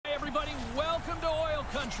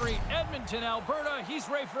country, Edmonton, Alberta. He's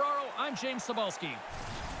Ray Ferraro. I'm James Cybulski.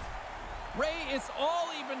 Ray, it's all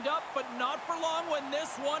evened up, but not for long when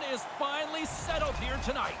this one is finally settled here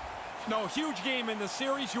tonight. No, huge game in the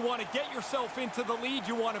series. You want to get yourself into the lead.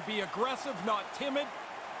 You want to be aggressive, not timid.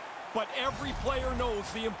 But every player knows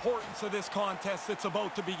the importance of this contest that's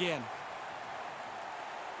about to begin.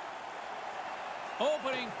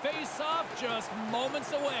 Opening face-off just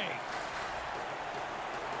moments away.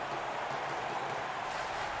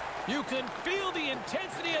 You can feel the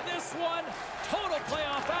intensity of this one. Total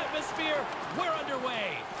playoff atmosphere. We're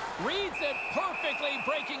underway. Reads it perfectly,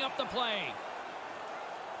 breaking up the play.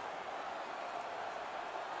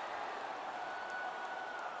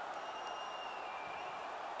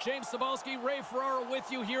 James Cybulski, Ray Ferraro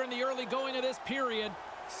with you here in the early going of this period.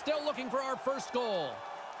 Still looking for our first goal.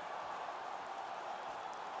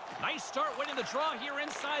 Nice start winning the draw here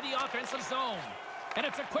inside the offensive zone. And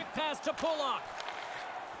it's a quick pass to Pulock.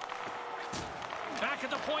 Back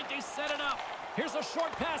at the point, they set it up. Here's a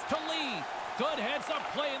short pass to Lee. Good heads-up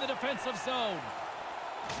play in the defensive zone.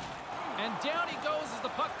 And down he goes as the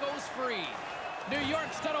puck goes free. New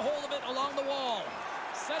York's got a hold of it along the wall.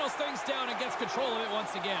 Settles things down and gets control of it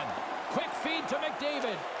once again. Quick feed to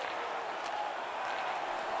McDavid.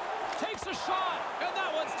 Takes a shot, and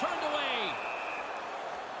that one's turned away.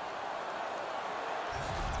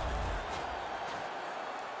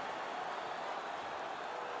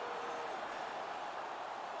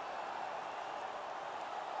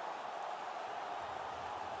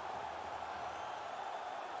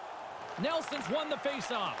 Nelson's won the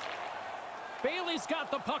faceoff. Bailey's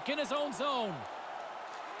got the puck in his own zone.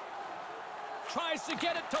 Tries to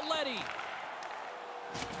get it to Leddy.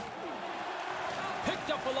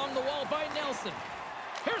 Picked up along the wall by Nelson.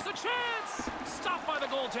 Here's a chance! Stopped by the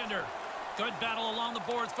goaltender. Good battle along the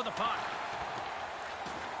boards for the puck.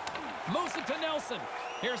 Moves it to Nelson.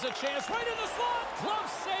 Here's a chance right in the slot.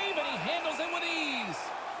 Glove save, and he handles it with ease.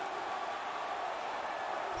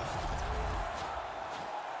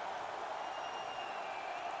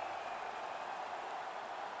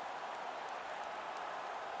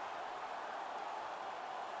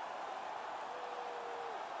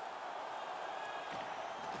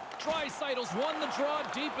 Dreisaitl's won the draw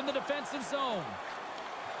deep in the defensive zone.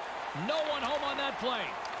 No one home on that play.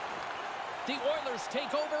 The Oilers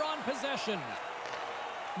take over on possession.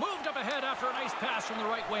 Moved up ahead after a nice pass from the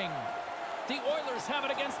right wing. The Oilers have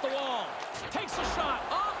it against the wall. Takes a shot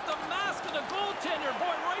off the mask of the goaltender.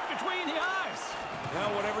 Boy, right between the eyes.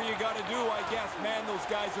 Now, whatever you got to do, I guess. Man, those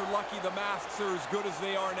guys are lucky the masks are as good as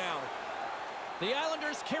they are now. The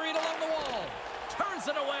Islanders carry it along the wall. Turns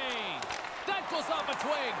it away. That goes off a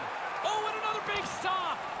twig. Oh, and another big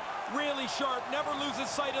stop. Really sharp. Never loses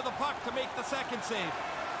sight of the puck to make the second save.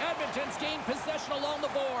 Edmonton's gained possession along the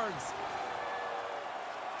boards.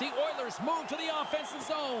 The Oilers move to the offensive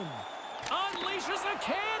zone. Unleashes a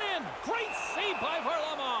cannon. Great save by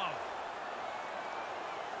Varlamov.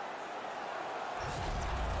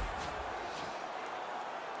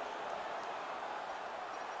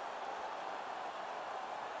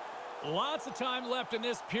 Lots of time left in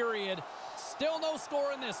this period. Still no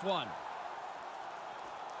score in this one.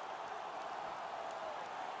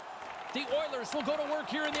 The Oilers will go to work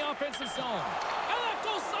here in the offensive zone. And that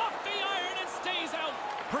goes off the iron and stays out.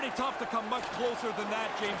 Pretty tough to come much closer than that,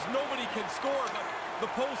 James. Nobody can score, but the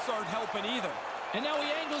posts aren't helping either. And now he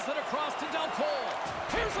angles it across to Del Cole.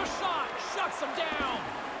 Here's a shot. Shuts him down.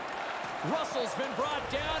 Russell's been brought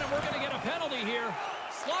down, and we're going to get a penalty here.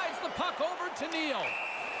 Slides the puck over to Neal.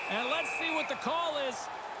 And let's see what the call is.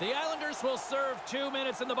 The Islanders will serve 2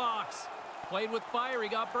 minutes in the box. Played with fire. He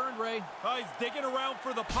got burned, Ray. He's digging around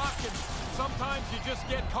for the puck, and sometimes you just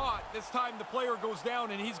get caught. This time the player goes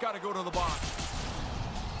down, and he's got to go to the box.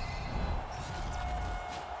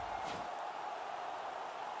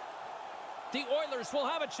 The Oilers will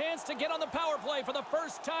have a chance to get on the power play for the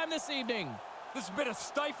first time this evening. This has been a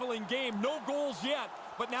stifling game. No goals yet,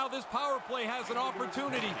 but now this power play has an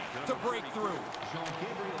opportunity to break through.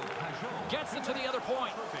 Gets it to the other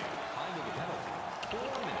point.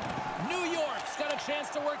 New York's got a chance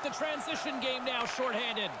to work the transition game now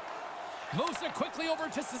shorthanded. Moves it quickly over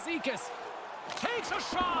to Cizikas. Takes a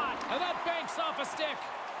shot, and that banks off a stick.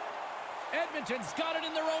 Edmonton's got it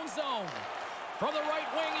in their own zone. From the right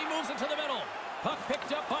wing, he moves it to the middle. Puck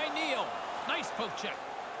picked up by Neal. Nice poke check.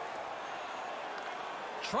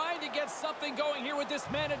 Trying to get something going here with this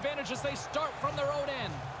man advantage as they start from their own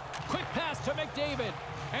end. Quick pass to McDavid.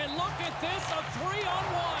 And look at this, a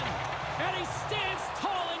 3-on-1. And he stands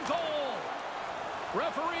tall in goal.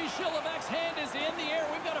 Referee Shilevek's hand is in the air.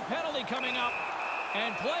 We've got a penalty coming up.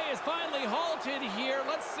 And play is finally halted here.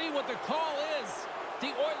 Let's see what the call is.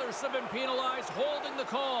 The Oilers have been penalized, holding the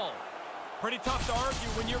call. Pretty tough to argue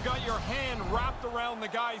when you've got your hand wrapped around the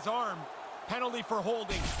guy's arm. Penalty for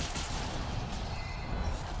holding.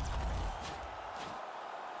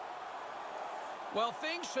 Well,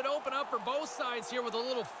 things should open up for both sides here with a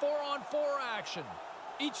little 4-on-4 action.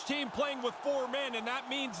 Each team playing with 4 men, and that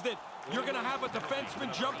means that you're going to have a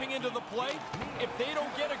defenseman jumping into the play. If they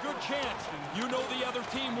don't get a good chance, you know the other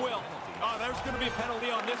team will. There's going to be a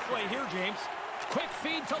penalty on this play here, James. Quick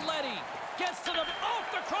feed to Letty. Gets to the off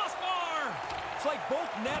the crossbar. It's like both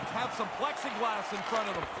nets have some plexiglass in front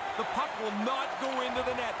of them. The puck will not go into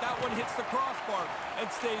the net. That one hits the crossbar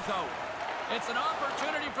and stays out. It's an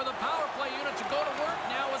opportunity for the power play unit to go to work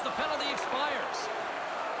now as the penalty expires.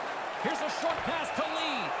 Here's a short pass to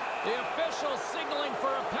Lee. The official signaling for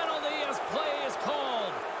a penalty as play is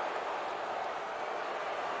called.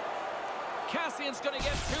 Cassian's going to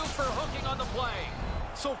get 2 for hooking on the play.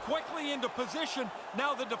 So quickly into position,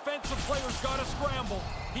 now the defensive player's got to scramble.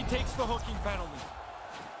 He takes the hooking penalty.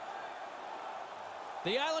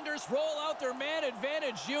 The Islanders roll out their man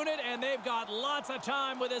advantage unit, and they've got lots of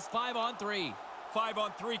time with this 5-on-3.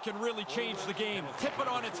 5-on-3 can really change the game. Tip it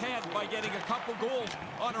on its head by getting a couple goals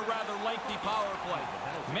on a rather lengthy power play.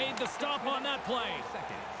 Made the stop on that play.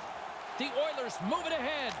 The Oilers move it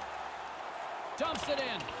ahead. Dumps it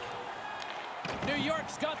in. New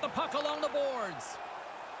York's got the puck along the boards.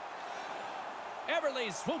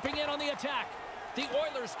 Everly's swooping in on the attack. The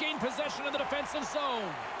Oilers gain possession of the defensive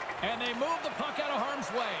zone. And they move the puck out of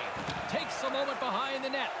harm's way. Takes a moment behind the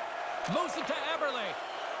net. Moves it to Everly.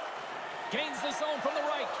 Gains the zone from the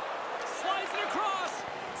right. Slides it across.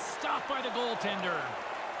 Stopped by the goaltender.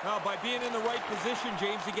 Now, by being in the right position,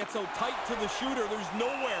 James, he gets so tight to the shooter, there's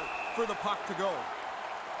nowhere for the puck to go.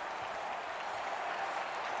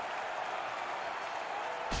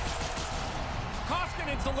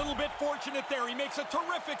 Koskinen's a little bit fortunate there. He makes a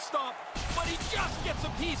terrific stop, but he just gets a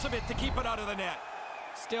piece of it to keep it out of the net.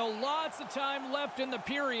 Still lots of time left in the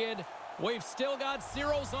period. We've still got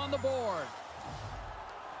zeros on the board.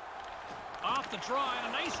 Off the draw, and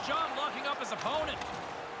a nice job locking up his opponent.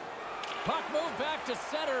 Puck moved back to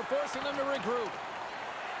center, forcing them to regroup.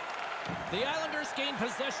 The Islanders gain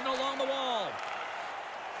possession along the wall.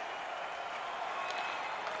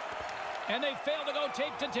 And they fail to go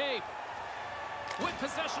tape to tape. With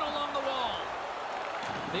possession along the wall.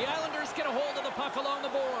 The Islanders get a hold of the puck along the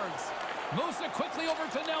boards. Moves it quickly over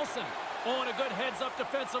to Nelson. Oh, and a good heads-up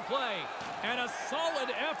defensive play. And a solid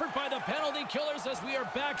effort by the penalty killers as we are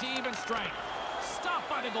back to even strength. Stopped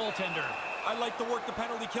by the goaltender. I like the work the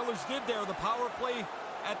penalty killers did there. The power play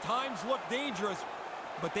at times looked dangerous,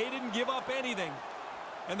 but they didn't give up anything.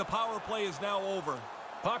 And the power play is now over.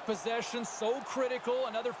 Puck possession so critical.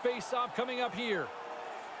 Another face-off coming up here.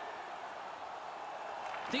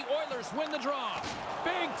 The Oilers win the draw.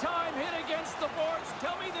 Big-time hit against the boards.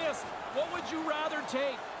 Tell me this, what would you rather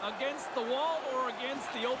take? Against the wall or against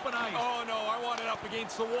the open ice? Oh, no, I want it up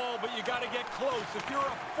against the wall, but you got to get close. If you're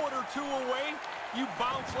a foot or 2 away, you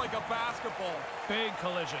bounce like a basketball. Big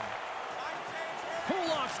collision.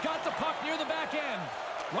 Kulak's got the puck near the back end.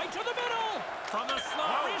 Right to the middle. From the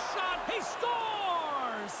slot, his shot. He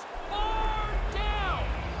scores! Bar down!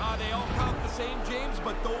 They all count the same, James,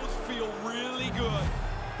 but those feel really good.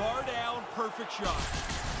 Bar down, perfect shot.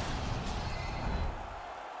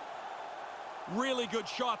 Really good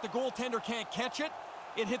shot. The goaltender can't catch it.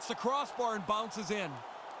 It hits the crossbar and bounces in.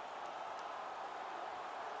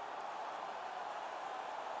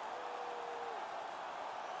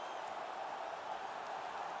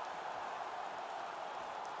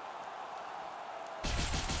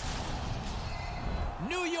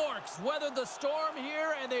 New York's weathered the storm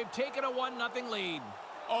here, and they've taken a 1-0 lead.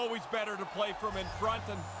 Always better to play from in front,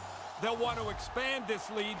 and they'll want to expand this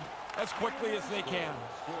lead as quickly as they can.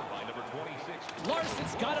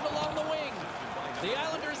 Larson's got it along the wing. The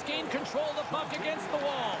Islanders gain control of the puck against the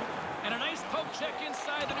wall. And a nice poke check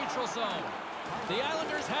inside the neutral zone. The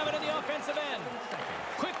Islanders have it in the offensive end.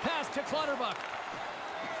 Quick pass to Clutterbuck.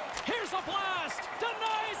 Here's a blast.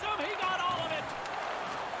 Denies him. He got all of it.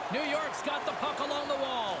 New York's got the puck along the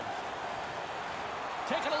wall.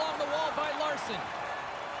 Taken along the wall by Larson.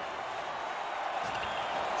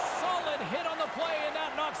 Solid hit on the play, and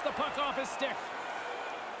that knocks the puck off his stick.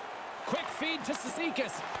 Quick feed to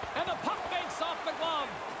Cizikas, and the puck banks off the glove.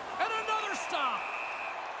 And another stop.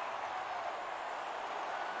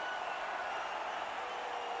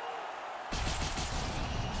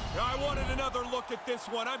 I wanted another look at this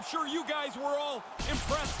one. I'm sure you guys were all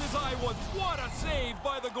impressed as I was. What a save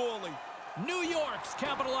by the goalie. New York's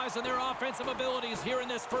capitalized on their offensive abilities here in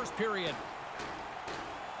this first period.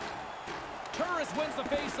 Turris wins the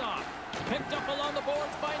faceoff. Picked up along the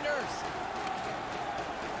boards by Nurse.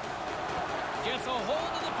 Gets a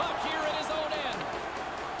hold of the puck here in his own end.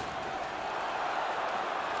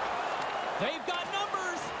 They've got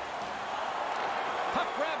numbers. Puck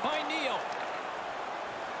grab by Neal.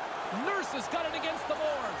 Nurse has got it against the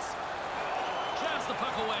boards. Jabs the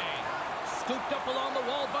puck away. Scooped up along the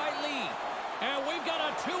wall by Lee. And we've got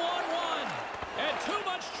a 2-on-1. And too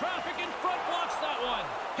much traffic in front blocks that one.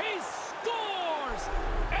 He scores!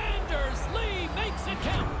 Anders Lee makes it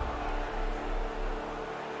count.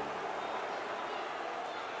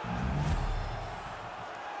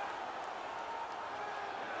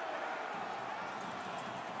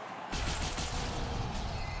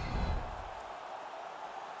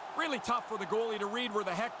 Really tough for the goalie to read where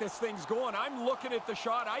the heck this thing's going. I'm looking at the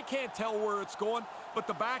shot. I can't tell where it's going, but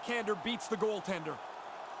the backhander beats the goaltender.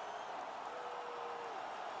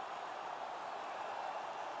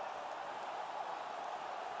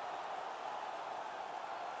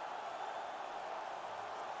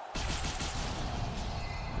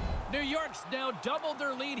 New York's now doubled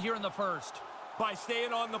their lead here in the first. By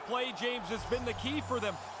staying on the play, James, has been the key for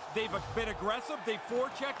them. They've been aggressive, they've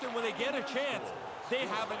forechecked, and when they get a chance, they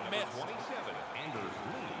haven't missed.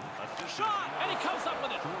 Shot, and he comes up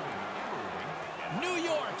with it. New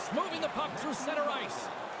York's moving the puck through center ice.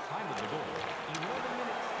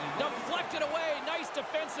 Deflected away, nice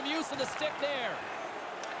defensive use of the stick there.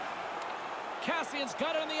 Cassian's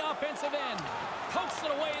got it on the offensive end. Pokes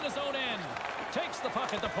it away in his own end. Takes the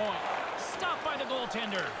puck at the point. Stopped by the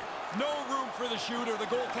goaltender. No room for the shooter. The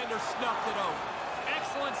goaltender snuffed it out.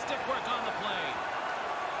 Excellent stick work on the play.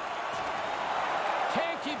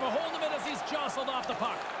 Can't keep a hold of it as he's jostled off the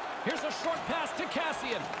puck. Here's a short pass to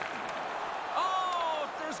Cassian. Oh,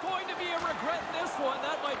 if there's going to be a regret in this one,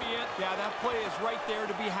 that might be it. Yeah, that play is right there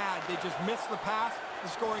to be had. They just missed the pass. The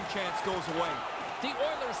scoring chance goes away. The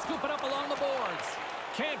Oilers scoop it up along the boards.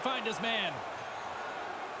 Can't find his man.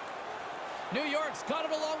 New York's got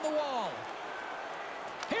it along the wall.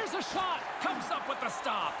 Here's a shot. Comes up with the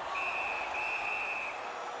stop.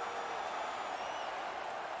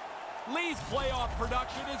 Lee's playoff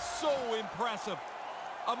production is so impressive.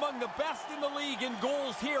 Among the best in the league in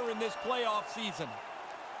goals here in this playoff season.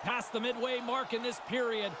 Past the midway mark in this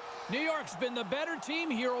period, New York's been the better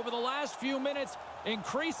team here over the last few minutes,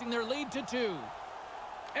 increasing their lead to 2.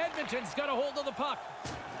 Edmonton's got a hold of the puck.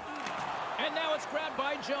 And now it's grabbed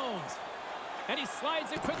by Jones. And he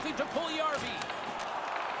slides it quickly to Puljujarvi.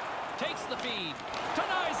 Takes the feed.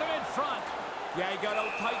 Denies him in front. Yeah, he got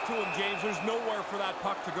out tight to him, James. There's nowhere for that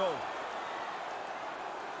puck to go.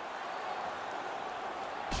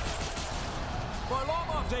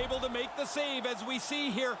 Varlamov's able to make the save, as we see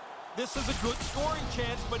here. This is a good scoring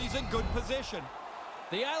chance, but he's in good position.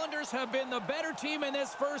 The Islanders have been the better team in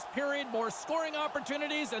this first period. More scoring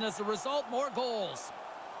opportunities, and as a result, more goals.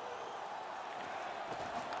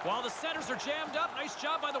 While the centers are jammed up, nice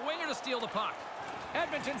job by the winger to steal the puck.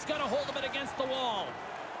 Edmonton's got a hold of it against the wall.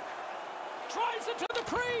 Drives it to the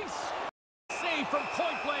crease. Save from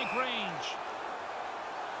point-blank range.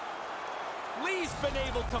 Lee's been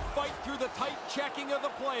able to fight through the tight checking of the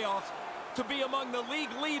playoffs to be among the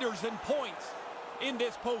league leaders in points in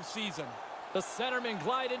this postseason. The centermen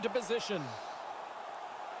glide into position.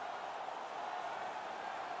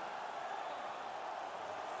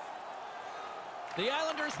 The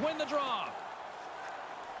Islanders win the draw.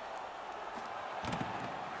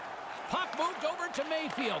 Puck moved over to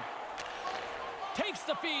Mayfield. Takes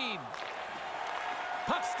the feed.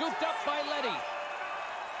 Puck scooped up by Leddy.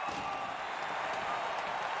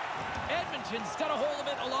 Edmonton's got a hold of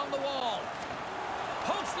it along the wall.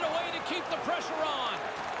 Pokes it away to keep the pressure on.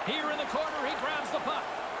 Here in the corner, he grabs the puck.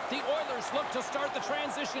 The Oilers look to start the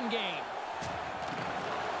transition game.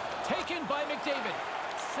 Taken by McDavid.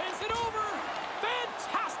 Sends it over.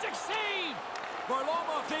 Fantastic save.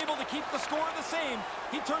 Varlamov's able to keep the score the same.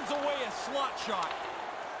 He turns away a slot shot.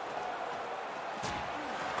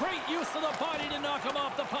 Great use of the body to knock him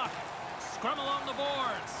off the puck. Scrum along the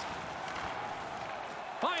boards.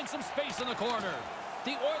 Finds some space in the corner.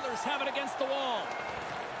 The Oilers have it against the wall.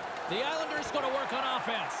 The Islanders go to work on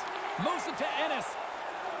offense. Moves it to Ennis.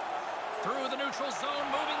 Through the neutral zone,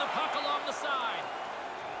 moving the puck along the side.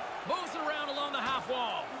 Moves it around along the half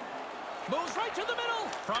wall. Moves right to the middle.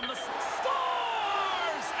 From the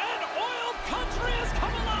scores! And Oil Country has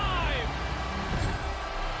come alive!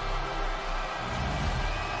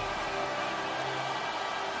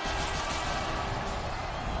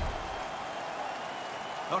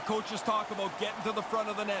 Our coaches talk about getting to the front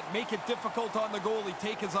of the net, make it difficult on the goalie,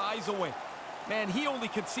 take his eyes away. Man, he only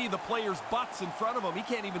can see the players' butts in front of him. He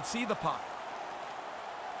can't even see the puck.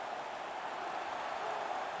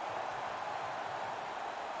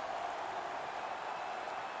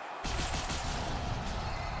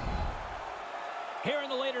 Here in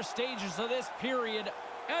the later stages of this period,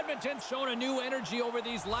 Edmonton's shown a new energy over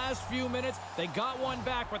these last few minutes. They got one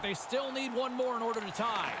back, but they still need one more in order to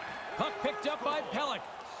tie. Puck picked up by Pelech.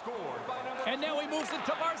 And now he moves it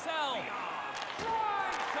to Barzal.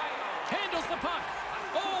 Handles the puck.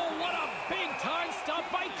 Oh, what a big-time stop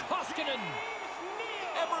by Koskinen.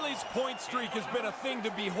 Eberle's point streak has been a thing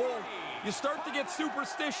to behold. You start to get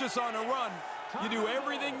superstitious on a run. You do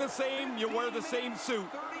everything the same, you wear the same suit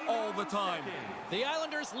all the time. The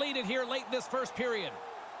Islanders lead it here late in this first period.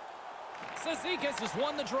 Cizikas has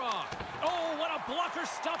won the draw. Oh, what a blocker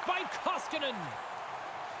stop by Koskinen.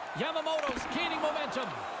 Yamamoto's gaining momentum.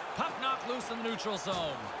 Puck knocked loose in the neutral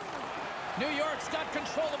zone. New York's got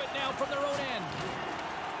control of it now from their own end.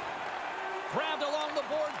 Grabbed along the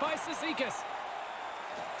boards by Cizikas.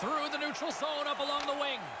 Through the neutral zone, up along the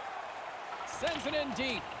wing. Sends it in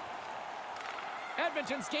deep.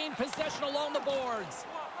 Edmonton's gained possession along the boards.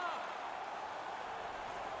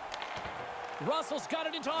 Russell's got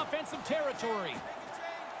it into offensive territory.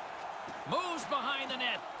 Moves behind the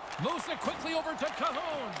net. Moves it quickly over to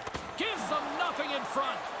Cahoon. Gives them nothing in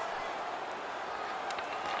front.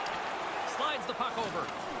 Slides the puck over.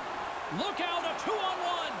 Look out, a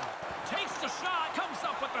 2-on-1. Takes the shot, comes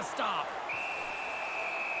up with the stop.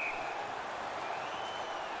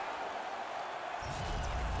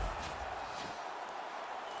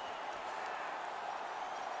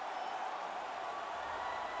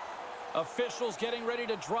 Officials getting ready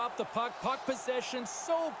to drop the puck. Puck possession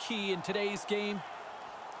so key in today's game.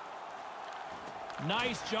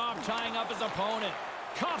 Nice job tying up his opponent.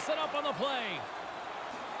 Coughs it up on the play.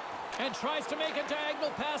 And tries to make a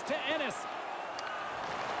diagonal pass to Ennis.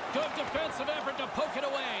 Good defensive effort to poke it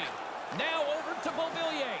away. Now over to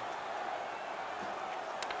Beauvillier.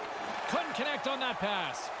 Couldn't connect on that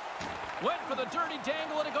pass. Went for the dirty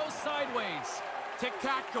dangle and it goes sideways.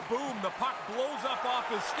 Tic-tac, kaboom, the puck blows up off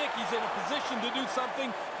his stick. He's in a position to do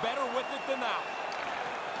something better with it than that.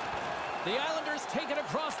 The Islanders take it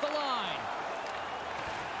across the line.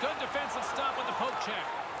 Good defensive stop with the poke check.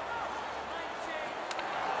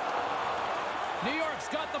 New York's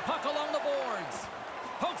got the puck along the boards.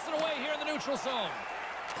 Pokes it away here in the neutral zone.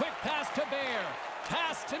 Quick pass to Bear.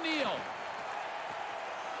 Pass to Neal.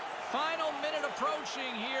 Final minute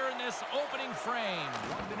approaching here in this opening frame.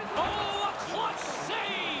 Oh, a clutch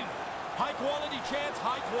save! High-quality chance,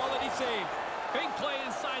 high-quality save. Big play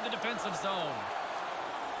inside the defensive zone.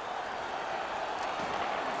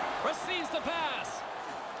 Receives the pass.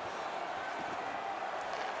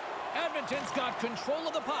 Edmonton's got control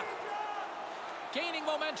of the puck. Gaining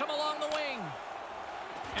momentum along the wing.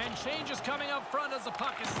 And changes coming up front as the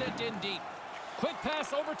puck is sent in deep. Quick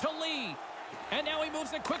pass over to Lee. And now he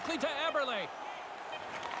moves it quickly to Eberle.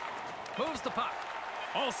 Moves the puck.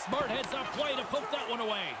 Oh, smart heads-up play to poke that one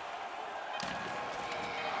away.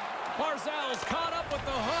 Barzal's caught up with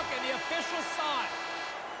the hook, and the official saw it.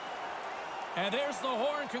 And there's the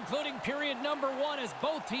horn concluding period number 1 as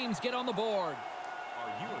both teams get on the board.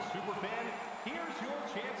 Are you a super fan? Here's your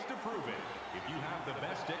chance to prove it. If you have the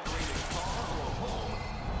best decorated car or home,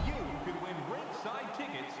 you could win ringside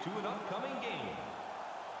tickets to an upcoming game.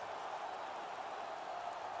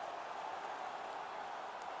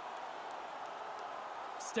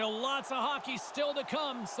 Still lots of hockey still to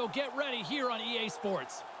come, so get ready here on EA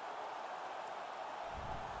Sports.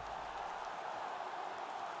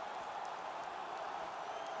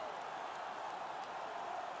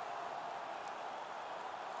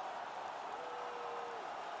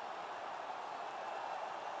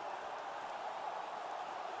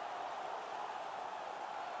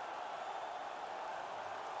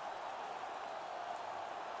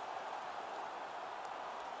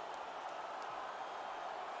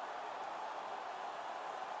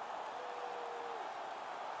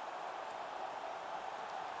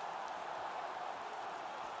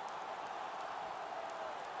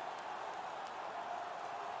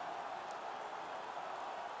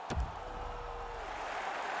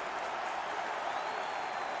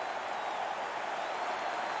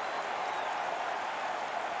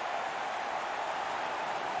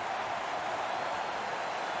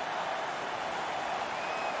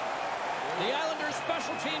 The Islanders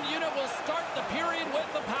special team unit will start the period with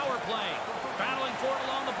the power play. Battling for it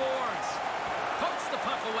along the boards. Pokes the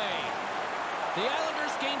puck away. The Islanders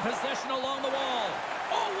gain possession along the wall.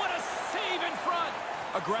 Oh, what a save in front!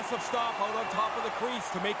 Aggressive stop out on top of the crease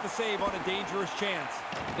to make the save on a dangerous chance.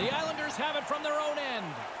 The Islanders have it from their own end.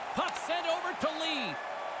 Puck sent over to Lee.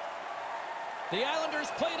 The Islanders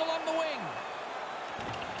played along the wing.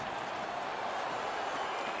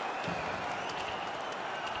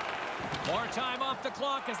 More time off the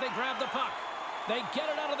clock as they grab the puck. They get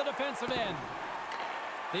it out of the defensive end.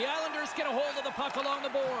 The Islanders get a hold of the puck along the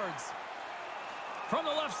boards. From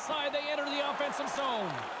the left side, they enter the offensive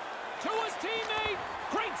zone. To his teammate.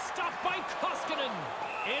 Great stop by Koskinen.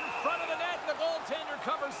 In front of the net, the goaltender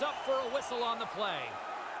covers up for a whistle on the play.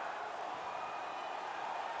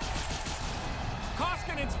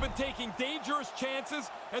 Koskinen's been taking dangerous chances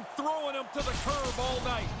and throwing them to the curb all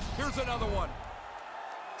night. Here's another one.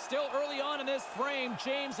 Still early on in this frame,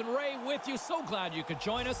 James and Ray with you. So glad you could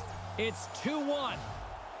join us. It's 2-1.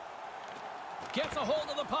 Gets a hold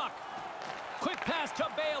of the puck. Quick pass to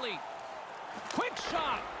Bailey. Quick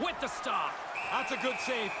shot with the stop. That's a good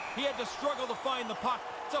save. He had to struggle to find the puck.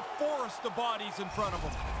 It's a forest of bodies in front of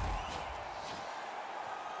him.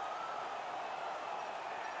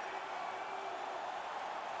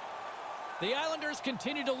 The Islanders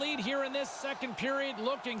continue to lead here in this second period,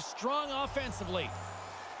 looking strong offensively.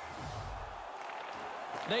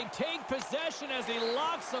 They take possession as he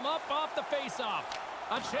locks them up off the faceoff.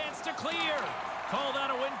 A chance to clear. Call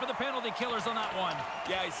that a win for the penalty killers on that one.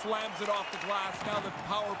 Yeah, he slams it off the glass. Now the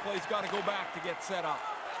power play's got to go back to get set up.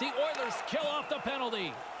 The Oilers kill off the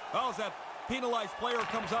penalty. Well, as that penalized player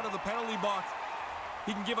comes out of the penalty box,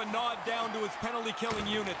 he can give a nod down to his penalty-killing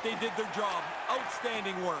unit. They did their job.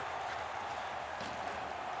 Outstanding work.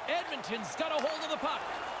 Edmonton's got a hold of the puck.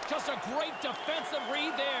 Just a great defensive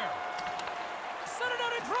read there. Set it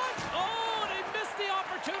out in front. Oh, they missed the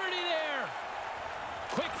opportunity there.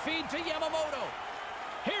 Quick feed to Yamamoto.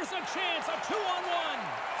 Here's a chance, a 2-on-1.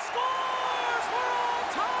 Scores! We're all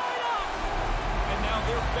tied up! And now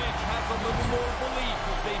their bench has a little more belief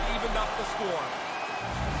as they've evened up the score.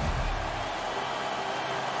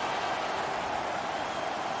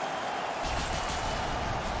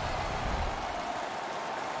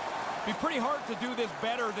 Be pretty hard to do this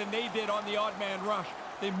better than they did on the odd man rush.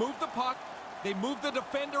 They moved the puck, they moved the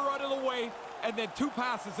defender out of the way, and then two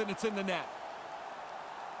passes and it's in the net.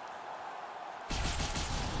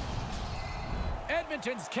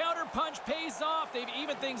 Edmonton's counter punch pays off. They've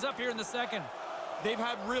evened things up here in the second. They've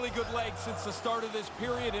had really good legs since the start of this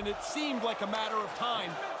period, and it seemed like a matter of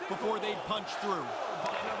time before they'd punch through.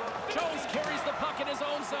 Jones carries the puck in his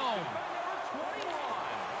own zone.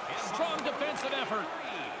 Strong defensive effort.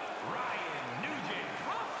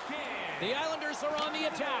 The Islanders are on the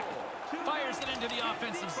attack. Fires it into the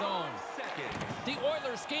offensive zone. The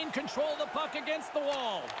Oilers gain control of the puck against the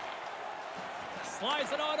wall.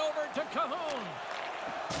 Slides it on over to Cahoon.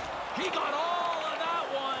 He got all of that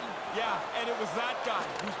one. Yeah, and it was that guy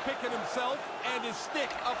who's picking himself and his stick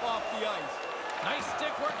up off the ice. Nice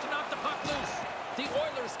stick work to knock the puck loose. The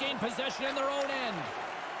Oilers gain possession in their own end.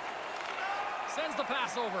 Sends the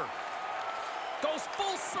pass over. Goes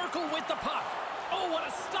full circle with the puck. Oh, what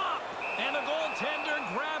a stop. And the goaltender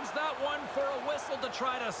grabs that one for a whistle to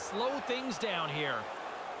try to slow things down here.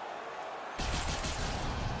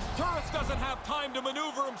 Turris doesn't have time to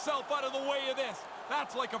maneuver himself out of the way of this.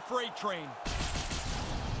 That's like a freight train.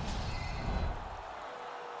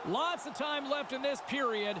 Lots of time left in this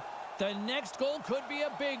period. The next goal could be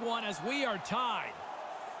a big one as we are tied.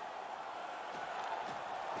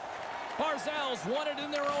 Barzal's won it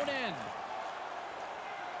in their own end.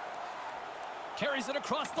 Carries it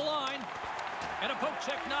across the line. And a poke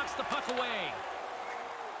check knocks the puck away.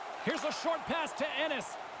 Here's a short pass to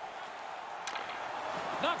Ennis.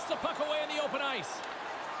 Knocks the puck away in the open ice.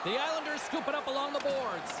 The Islanders scoop it up along the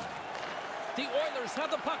boards. The Oilers have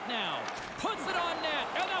the puck now. Puts it on net,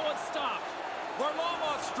 and that one's stopped.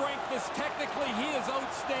 Varlamov's strength is technically, he is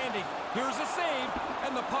outstanding. Here's a save,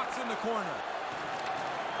 and the puck's in the corner.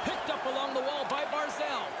 Picked up along the wall by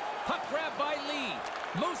Barzal. Puck grabbed by Lee.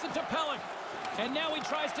 Moves it to Pellick. And now he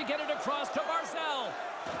tries to get it across to Barzal.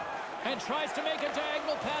 And tries to make a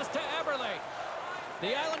diagonal pass to Eberle.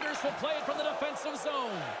 The Islanders will play it from the defensive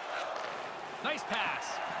zone. Nice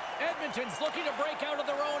pass. Edmonton's looking to break out of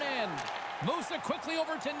their own end. Moves it quickly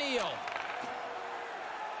over to Neal.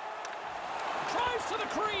 Drives to the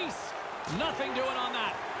crease. Nothing doing on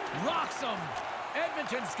that. Rocks him.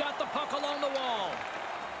 Edmonton's got the puck along the wall.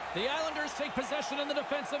 The Islanders take possession in the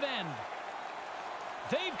defensive end.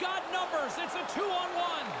 They've got numbers. It's a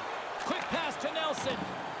 2-on-1. Quick pass to Nelson.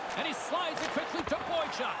 And he slides it quickly to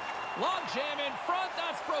Boychuk. Log jam in front.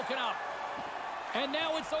 That's broken up. And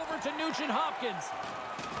now it's over to Nugent-Hopkins.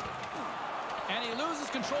 And he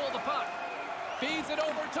loses control of the puck. Feeds it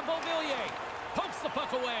over to Beauvillier. Pokes the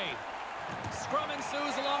puck away. Scrum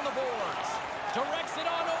ensues along the boards. Directs it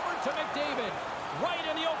on over to McDavid. Right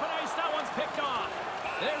in the open ice. That one's picked off.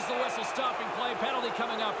 There's the whistle stopping play. Penalty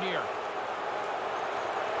coming up here.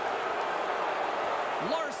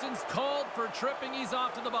 Larson's called for tripping. He's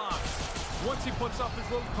off to the box. Once he puts up his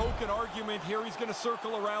little token argument here, he's going to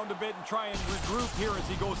circle around a bit and try and regroup here as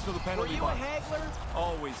he goes to the penalty box. Were you a haggler?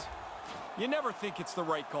 Always. You never think it's the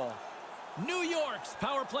right call. New York's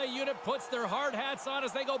power play unit puts their hard hats on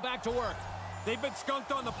as they go back to work. They've been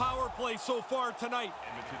skunked on the power play so far tonight.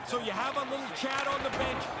 So you have a little chat on the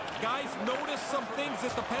bench. Guys, notice some things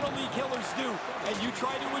that the penalty killers do, and you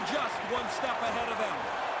try to adjust one step ahead of them.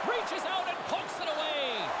 Reaches out and pokes it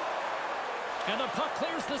away. And the puck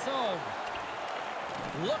clears the zone.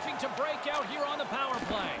 Looking to break out here on the power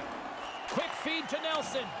play. Quick feed to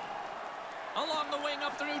Nelson. Along the wing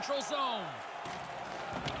up the neutral zone.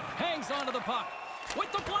 Hangs onto the puck.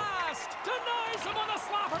 With the blast. Denies him on the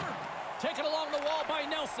slapper. Taken along the wall by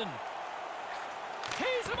Nelson.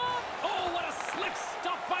 Tees him up. Oh, what a slick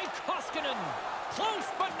stop by Koskinen. Close,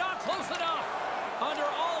 but not close enough. Under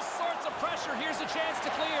all sorts of pressure, here's a chance to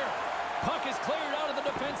clear. Puck is cleared out of the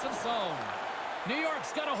defensive zone. New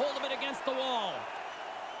York's got a hold of it against the wall.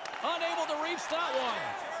 Unable to reach that one.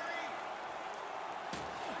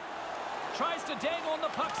 Tries to dangle and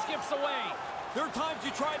the puck skips away. There are times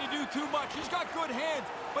you try to do too much. He's got good hands,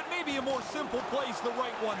 but maybe a more simple play's the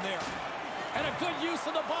right one there. And a good use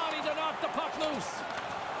of the body to knock the puck loose.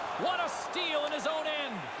 What a steal in his own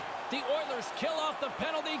end. The Oilers kill off the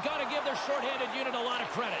penalty. Got to give their shorthanded unit a lot of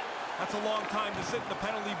credit. That's a long time to sit in the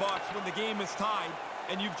penalty box when the game is tied,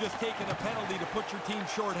 and you've just taken a penalty to put your team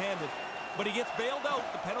shorthanded. But he gets bailed out.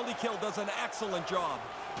 The penalty kill does an excellent job.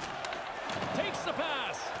 Takes the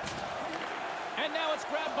pass. And now it's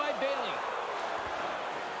grabbed by Bailey.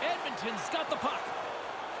 Edmonton's got the puck.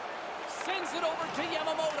 Sends it over to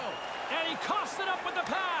Yamamoto. And he coughs it up with the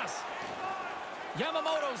pass.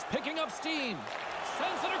 Yamamoto's picking up steam.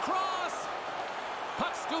 Sends it across.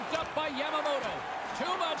 Puck scooped up by Yamamoto.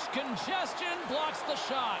 Too much congestion. Blocks the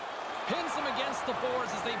shot. Pins him against the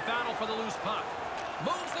boards as they battle for the loose puck.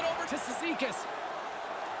 Moves it over to Cizikas.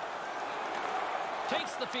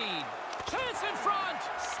 Takes the feed. Chance in front.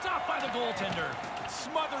 Stopped by the goaltender.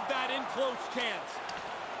 Smothered that in close chance.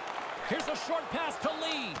 Here's a short pass to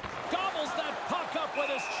Lee. Gobbles that puck up with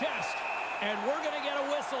his chest. And we're going to get a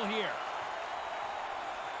whistle here.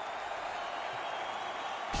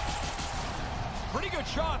 Pretty good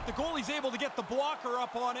shot. The goalie's able to get the blocker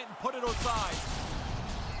up on it and put it outside.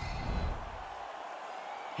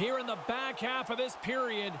 Here in the back half of this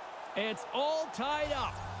period, it's all tied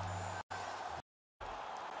up.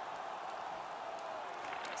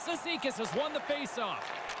 Cizikas has won the faceoff.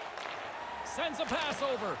 Sends a pass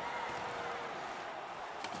over.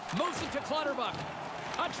 Moves it to Clutterbuck.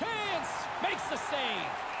 A chance! Makes the save.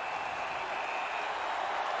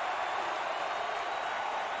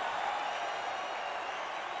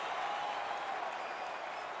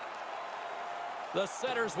 The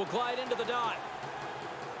setters will glide into the dot.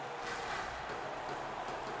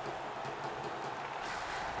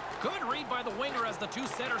 Good read by the winger as the two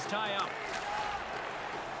setters tie up.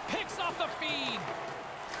 Picks off the feed.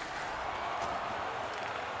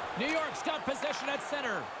 New York's got possession at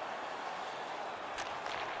center.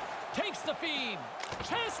 Takes the feed.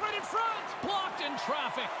 Chase right in front. Blocked in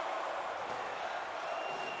traffic.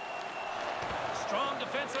 Strong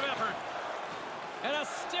defensive effort. And a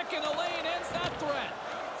stick in the lane ends that threat.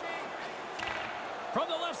 From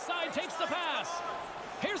the left side, takes the pass.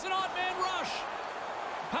 Here's an odd man rush.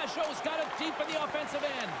 Pajot's got it deep in the offensive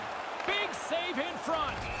end. Big save in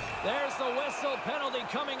front. There's the whistle. Penalty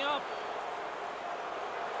coming up.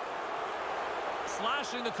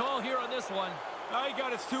 Slashing the call here on this one. He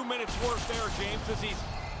got his 2 minutes worth there, James, as he's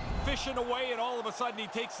fishing away, and all of a sudden he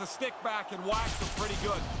takes the stick back and whacks him pretty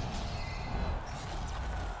good.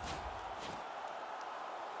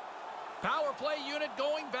 Power play unit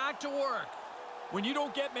going back to work. When you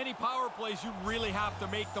don't get many power plays, you really have to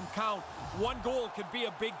make them count. One goal could be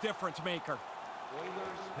a big difference maker.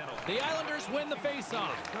 The Islanders win the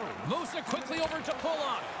faceoff. Moves it quickly over to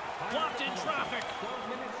Pulock. Blocked in traffic.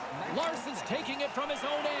 Larson's taking it from his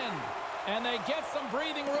own end. And they get some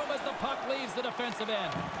breathing room as the puck leaves the defensive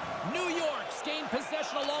end. New York's gained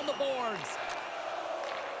possession along the boards.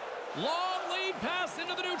 Long lead pass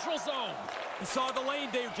into the neutral zone. You saw the lane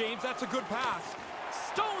there, James. That's a good pass.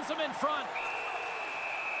 Stones him in front.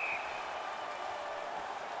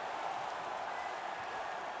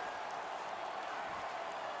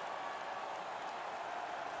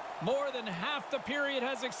 More than half the period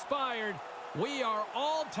has expired. We are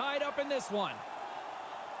all tied up in this one.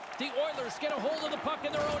 The Oilers get a hold of the puck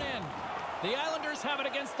in their own end. The Islanders have it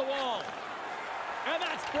against the wall. And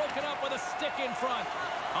that's broken up with a stick in front.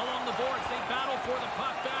 Along the boards, they battle for the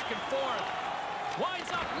puck back and forth.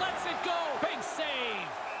 Winds up, lets it go. Big save.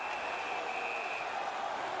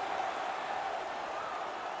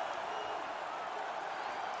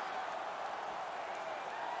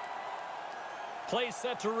 Play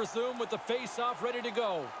set to resume with the face-off ready to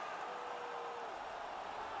go.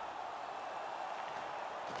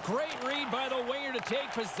 Great read by the winger to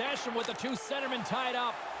take possession with the two centermen tied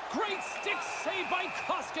up. Great stick save by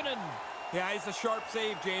Koskinen. Yeah, he's a sharp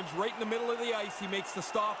save, James. Right in the middle of the ice, he makes the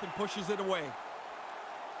stop and pushes it away.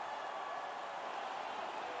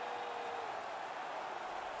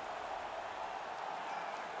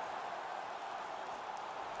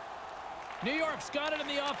 New York's got it in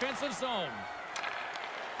the offensive zone.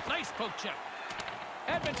 Nice poke check.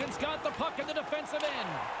 Edmonton's got the puck in the defensive end.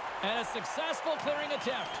 And a successful clearing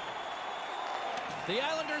attempt. The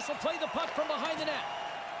Islanders will play the puck from behind the net.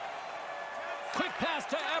 Quick pass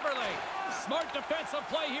to Eberle. Smart defensive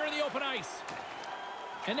play here in the open ice.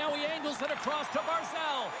 And now he angles it across to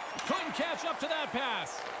Barzal. Couldn't catch up to that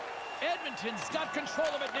pass. Edmonton's got control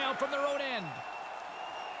of it now from their own end.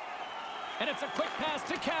 And it's a quick pass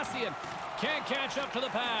to Cassian. Can't catch up to the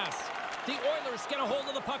pass. The Oilers get a hold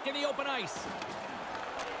of the puck in the open ice.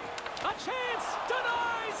 A chance!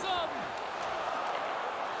 Denies them!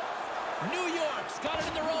 New York's got it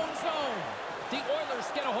in their own zone. The Oilers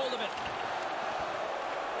get a hold of it.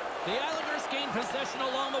 The Islanders gain possession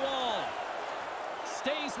along the wall.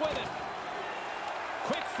 Stays with it.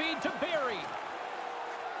 Quick feed to Barry.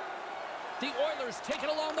 The Oilers take it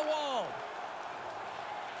along the wall.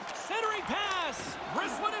 Centering pass.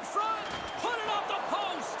 Wrist one in front. Put it off the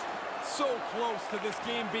post. So close to this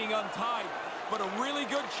game being untied, but a really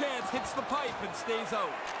good chance hits the pipe and stays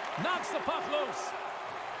out. Knocks the puck loose.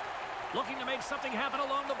 Looking to make something happen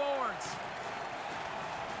along the boards.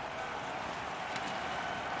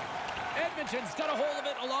 Edmonton's got a hold of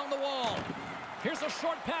it along the wall. Here's a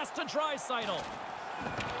short pass to Draisaitl.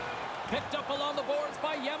 Picked up along the boards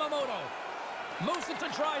by Yamamoto. Moves it to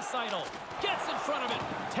Draisaitl. Gets in front of it.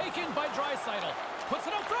 Taken by Draisaitl. Puts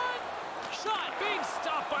it up front. Shot being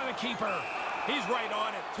stopped by the keeper. He's right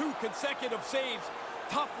on it. 2 consecutive saves.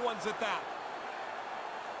 Tough ones at that.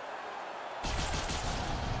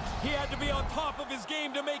 He had to be on top of his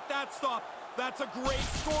game to make that stop. That's a great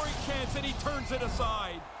scoring chance, and he turns it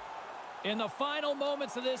aside. In the final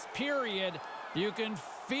moments of this period, you can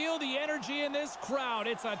feel the energy in this crowd.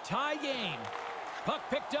 It's a tie game. Puck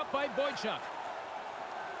picked up by Boychuk.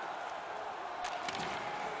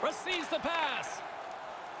 Receives the pass.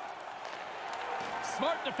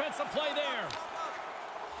 Smart defensive play there.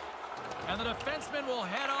 And the defenseman will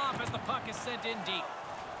head off as the puck is sent in deep.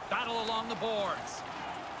 Battle along the boards.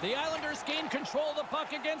 The Islanders gain control of the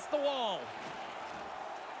puck against the wall.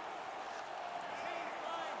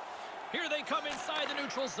 Here they come inside the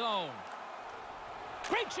neutral zone.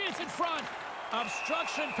 Great chance in front.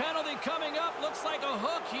 Obstruction penalty coming up. Looks like a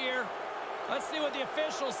hook here. Let's see what the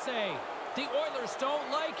officials say. The Oilers don't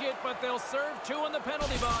like it, but they'll serve 2 in the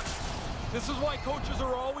penalty box. This is why coaches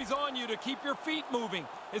are always on you, to keep your feet moving.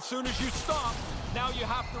 As soon as you stop, now you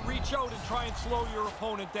have to reach out and try and slow your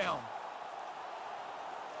opponent down.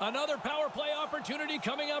 Another power play opportunity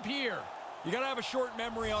coming up here. You got to have a short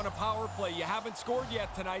memory on a power play. You haven't scored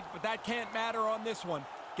yet tonight, but that can't matter on this one.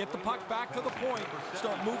 Get the puck back to the point,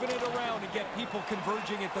 start moving it around, and get people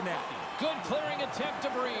converging at the net. Good clearing attempt to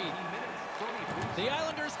breathe. The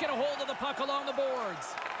Islanders get a hold of the puck along the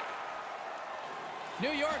boards. New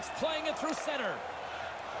York's playing it through center.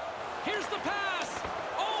 Here's the pass.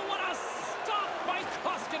 Oh, what a stop by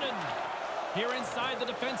Koskinen. Here inside the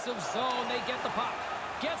defensive zone, they get the puck.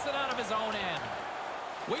 Gets it out of his own end.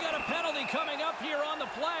 We got a penalty coming up here on the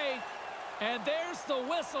play. And there's the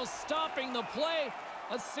whistle stopping the play.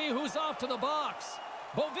 Let's see who's off to the box.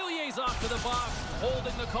 Beauvillier's off to the box,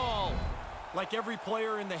 holding the call. Like every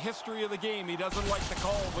player in the history of the game, he doesn't like the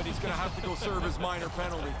call, but he's going to have to go serve his minor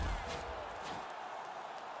penalty.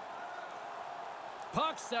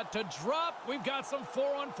 Puck set to drop. We've got some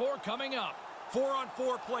 4-on-4 coming up.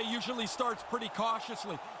 4-on-4 play usually starts pretty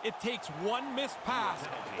cautiously. It takes one missed pass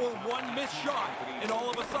or one missed shot, and all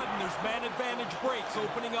of a sudden there's man advantage breaks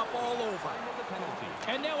opening up all over.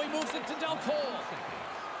 And now he moves it to Del Cole.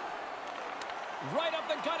 Right up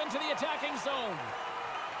the gut into the attacking zone.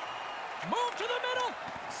 Move to the middle.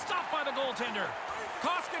 Stopped by the goaltender.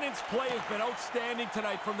 Koskinen's play has been outstanding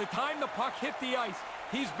tonight. From the time the puck hit the ice,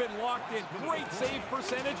 he's been locked in. Great save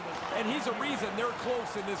percentage, and he's a reason they're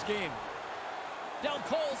close in this game. Del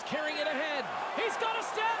Cole's carrying it ahead. He's got a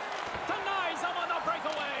step. Denies him on the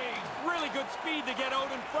breakaway. Really good speed to get out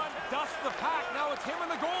in front. Dusts the pack. Now it's him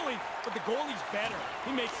and the goalie. But the goalie's better.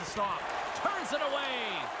 He makes the stop. Turns it away.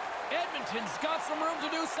 Edmonton's got some room to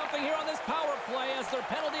do something here on this power play as their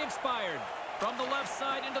penalty expired. From the left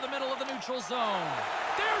side into the middle of the neutral zone.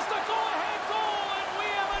 There's the go-ahead goal, and we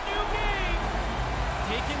have a new game.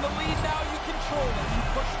 taking the lead now, you control it. You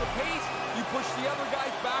push the pace, you push the other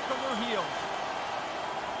guys back on their heels.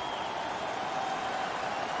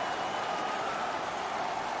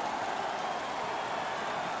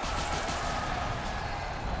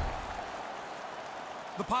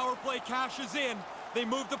 The power play cashes in. They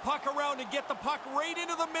move the puck around and get the puck right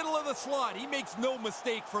into the middle of the slot. He makes no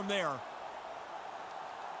mistake from there.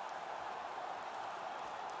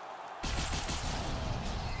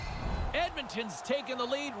 Edmonton's taking the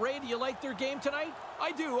lead. Ray, do you like their game tonight?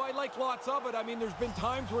 I do. I like lots of it. I mean, there's been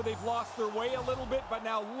times where they've lost their way a little bit, but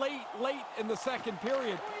now late in the second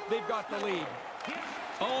period, they've got the lead.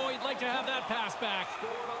 Oh, he'd like to have that pass back.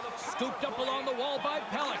 Scooped up along the wall by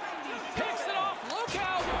Pellick. Picks it off, look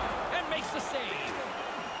out, and makes the save.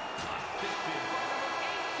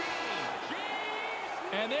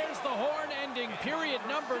 And there's the horn ending period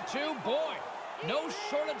number 2. Boy, no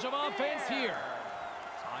shortage of offense here.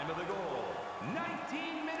 Time of the goal,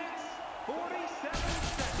 19 minutes, 47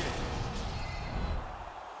 seconds.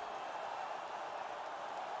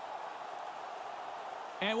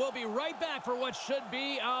 And we'll be right back for what should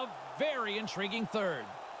be a very intriguing third.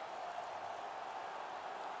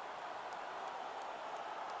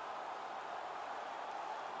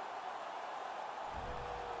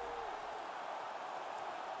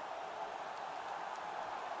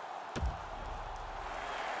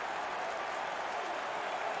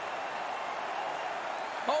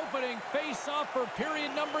 Opening face-off for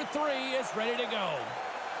period number 3 is ready to go.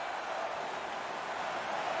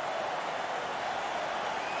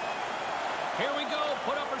 Here we go.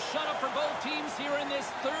 Put up or shut up for both teams here in this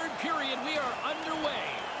third period. We are underway.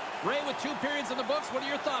 Ray, with 2 periods in the books, what are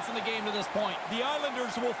your thoughts on the game to this point? The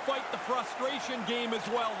Islanders will fight the frustration game as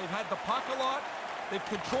well. They've had the puck a lot. They've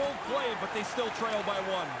controlled play, but they still trail by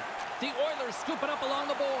 1. The Oilers scoop it up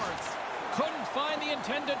along the boards. Couldn't find the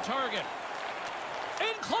intended target.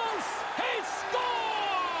 In close, he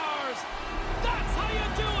scores! That's how you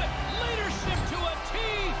do it! Leadership to a T!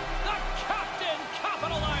 The captain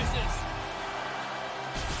capitalizes!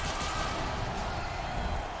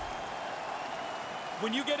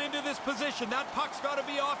 When you get into this position, that puck's got to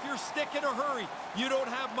be off your stick in a hurry. You don't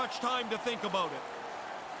have much time to think about it.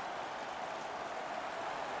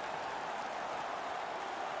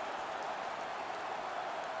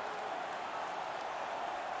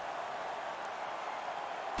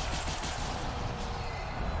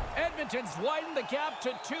 Edmonton's widened the gap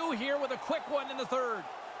to 2 here with a quick one in the third.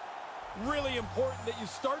 Really important that you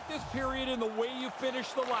start this period in the way you finish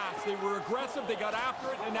the last. They were aggressive, they got after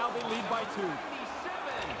it, and now they lead by 2.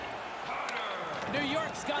 New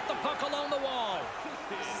York's got the puck along the wall.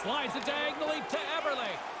 Slides it diagonally to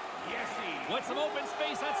Eberle. With some open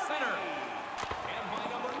space at center.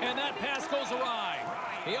 And that pass goes awry.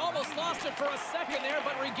 He almost lost it for a second there,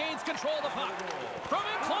 but regains control of the puck. From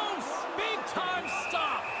in close, big-time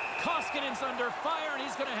stop. Koskinen's under fire, and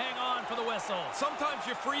he's going to hang on for the whistle. Sometimes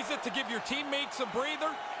you freeze it to give your teammates a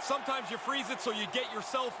breather. Sometimes you freeze it so you get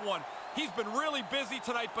yourself one. He's been really busy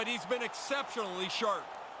tonight, but he's been exceptionally sharp.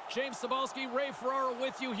 James Cybulski, Ray Ferraro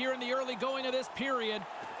with you here in the early going of this period.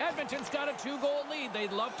 Edmonton's got a 2-goal lead.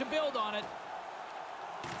 They'd love to build on it.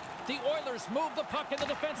 The Oilers move the puck in the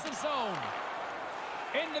defensive zone.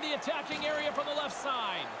 Into the attacking area from the left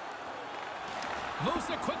side. Moves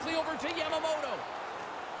it quickly over to Yamamoto.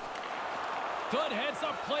 Good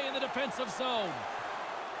heads-up play in the defensive zone.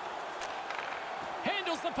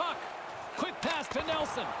 Handles the puck. Quick pass to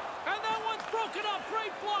Nelson. And that one's broken up.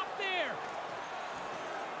 Great block there.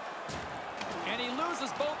 And he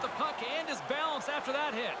loses both the puck and his balance after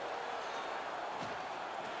that hit.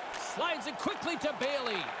 Slides it quickly to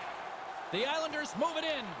Bailey. The Islanders move it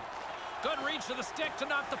in. Good reach to the stick to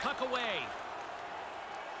knock the puck away.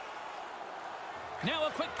 Now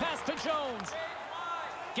a quick pass to Jones.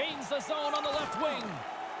 Gains the zone on the left wing.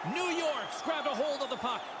 New York's grabbed a hold of the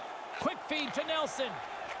puck. Quick feed to Nelson.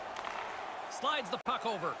 Slides the puck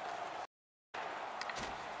over.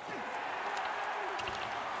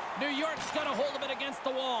 New York's got a hold of it against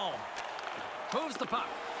the wall. Moves the puck.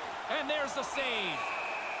 And there's the save.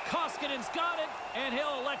 Koskinen's got it, and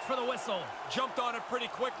he'll elect for the whistle. Jumped on it pretty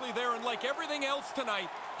quickly there, and like everything else tonight,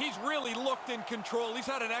 he's really looked in control. He's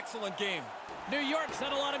had an excellent game. New York's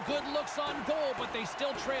had a lot of good looks on goal, but they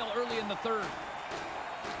still trail early in the third.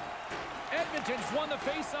 Edmonton's won the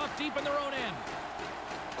face-off deep in their own end.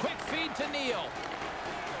 Quick feed to Neal.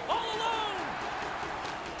 All alone!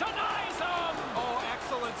 Denies him! Oh,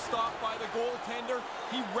 excellent stop by the goaltender.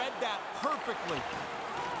 He read that perfectly.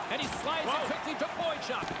 And he slides it quickly to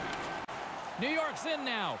Boychuk. New York's in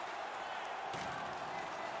now.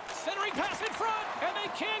 Centering pass in front, and they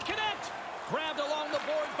can't connect. Grabbed along the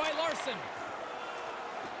boards by Larson.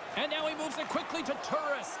 And now he moves it quickly to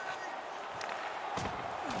Turris.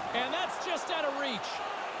 And that's just out of reach.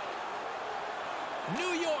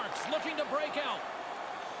 New York's looking to break out.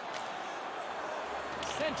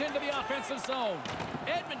 Sent into the offensive zone.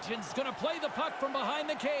 Edmonton's going to play the puck from behind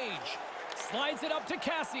the cage. Slides it up to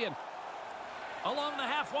Cassian. Along the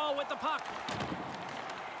half wall with the puck.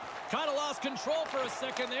 Kind of lost control for a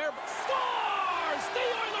second there. Scores! The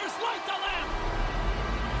Oilers light the lamp!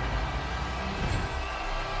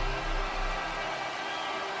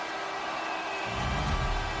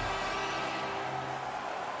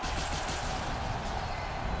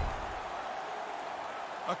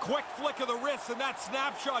 A quick flick of the wrist, and that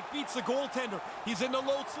snapshot beats the goaltender. He's in the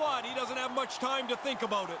low slot. He doesn't have much time to think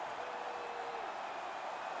about it.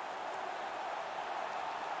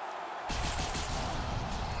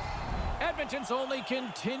 Edmonton's only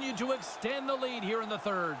continued to extend the lead here in the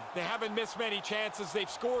third. They haven't missed many chances. They've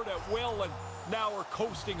scored at will, and now are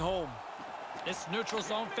coasting home. This neutral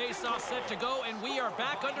zone face-off set to go, and we are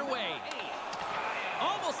back underway.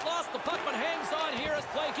 Almost lost the puck, but hangs on here as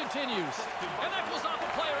play continues. And that goes off a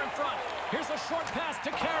player in front. Here's a short pass to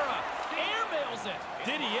Kara. Airmails it.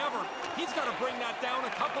 Did he ever? He's got to bring that down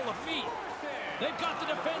a couple of feet. They've got the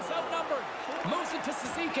defense outnumbered. Moves it to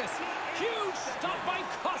Cizikas. Huge stop by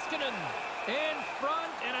Koskinen. In front,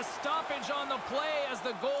 and a stoppage on the play as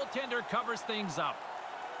the goaltender covers things up.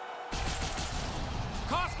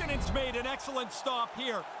 Koskinen's made an excellent stop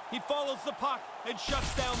here. He follows the puck and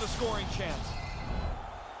shuts down the scoring chance.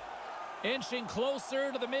 Inching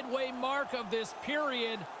closer to the midway mark of this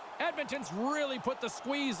period. Edmonton's really put the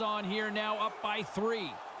squeeze on here, now up by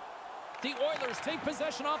 3. The Oilers take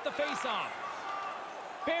possession off the faceoff.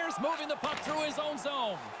 Bears moving the puck through his own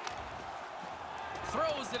zone.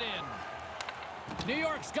 Throws it in. New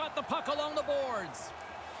York's got the puck along the boards.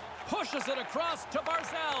 Pushes it across to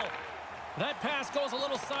Barzal. That pass goes a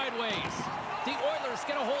little sideways. The Oilers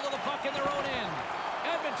get a hold of the puck in their own end.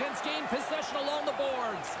 Edmonton's gained possession along the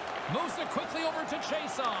boards. Moves it quickly over to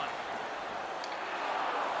Chason.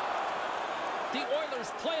 The Oilers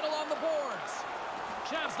play it along the boards.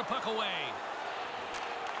 Jabs the puck away.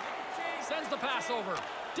 Sends the pass over.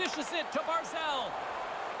 Dishes it to Barzal.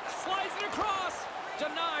 Slides it across.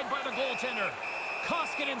 Denied by the goaltender.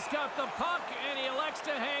 Koskinen's got the puck, and he elects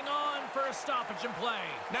to hang on for a stoppage in play.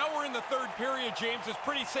 Now we're in the third period, James. It's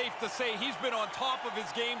pretty safe to say he's been on top of his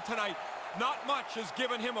game tonight. Not much has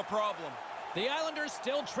given him a problem. The Islanders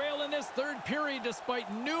still trail in this third period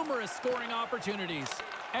despite numerous scoring opportunities.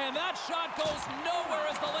 And that shot goes nowhere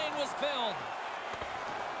as the lane was filled.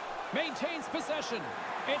 Maintains possession.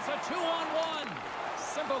 It's a 2-on-1.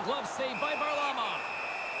 Simple glove save by Varlamov.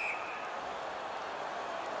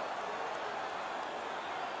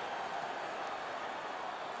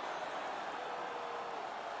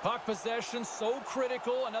 Puck possession so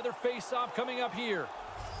critical. Another face-off coming up here.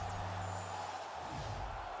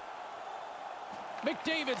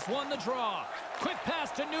 McDavid's won the draw. Quick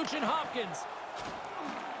pass to Nugent-Hopkins.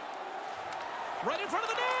 Right in front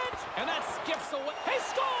of the net. And that skips away. He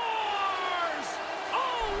scores!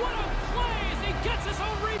 Oh, what a play as he gets his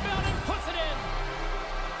own rebound and puts it in.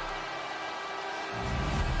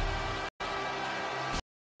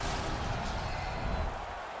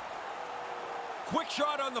 Quick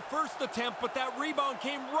shot on the first attempt, but that rebound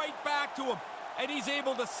came right back to him. And he's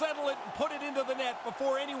able to settle it and put it into the net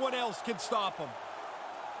before anyone else can stop him.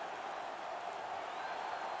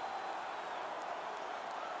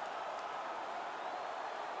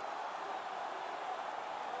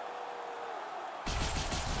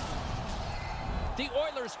 The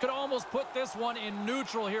Oilers could almost put this one in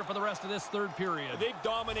neutral here for the rest of this third period. They've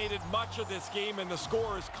dominated much of this game, and the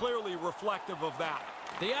score is clearly reflective of that.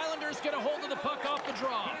 The Islanders get a hold of the puck off the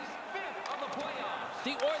draw.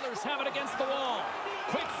 The Oilers have it against the wall.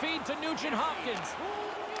 Quick feed to Nugent-Hopkins.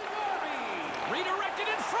 Redirected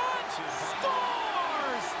in front.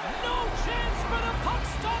 Scores! No chance for the puck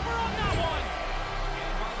stopper on that one.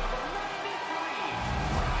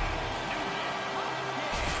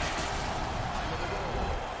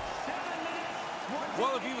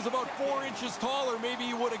 Well, if he was about 4 inches taller, maybe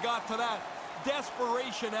he would have got to that.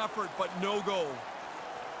 Desperation effort, but no go.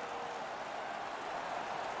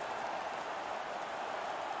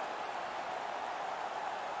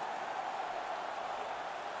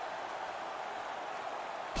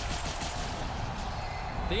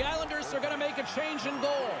 The Islanders are going to make a change in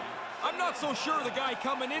goal. I'm not so sure the guy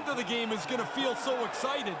coming into the game is going to feel so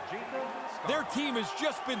excited. Their team has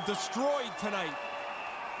just been destroyed tonight.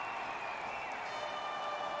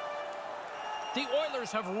 The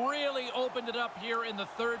Oilers have really opened it up here in the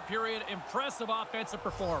third period. Impressive offensive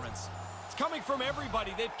performance. It's coming from everybody.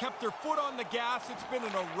 They've kept their foot on the gas. It's been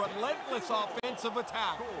a relentless offensive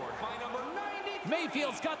attack. Scored by number 92.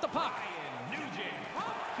 Mayfield's got the puck.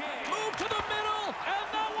 Move to the middle, and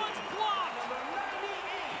that one's blocked.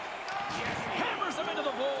 Hammers him into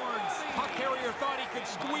the boards. Puck carrier thought he could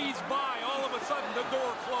squeeze by. All of a sudden, the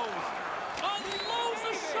door closed. Unloads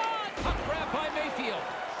a shot. Puck grabbed by Mayfield,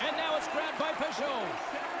 and now it's grabbed by Peugeot.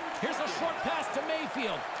 Here's a short pass to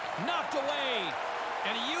Mayfield. Knocked away,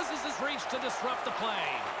 and he uses his reach to disrupt the play.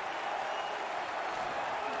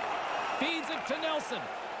 Feeds it to Nelson.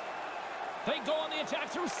 They go on the attack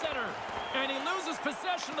through center, and he loses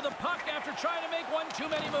possession of the puck after trying to make one too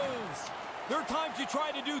many moves. There are times you try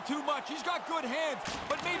to do too much. He's got good hands,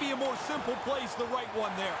 but maybe a more simple play's the right one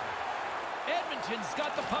there. Edmonton's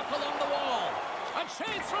got the puck along the wall. A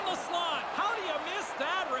chance from the slot. How do you miss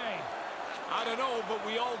that, Ray? I don't know, but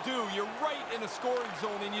we all do. You're right in a scoring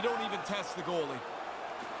zone, and you don't even test the goalie.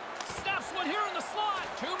 Snaps one here in the slot.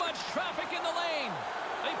 Too much traffic in the lane.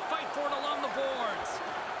 They fight for it along the boards.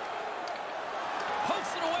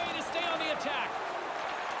 Pokes it away to stay on the attack.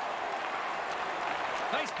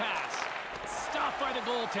 Nice pass. Stopped by the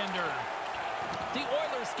goaltender. The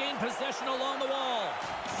Oilers gain possession along the wall.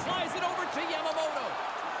 Slides it over to Yamamoto.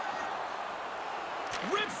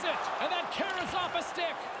 Rips it, and that carries off a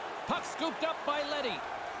stick. Puck scooped up by Leddy.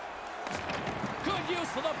 Good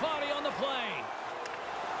use of the body on the play.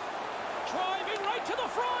 Driving right to the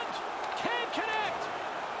front. Can't connect.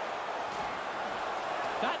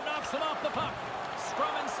 That knocks him off the puck.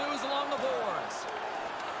 Scrum ensues along the boards.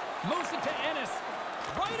 Moves it to Ennis.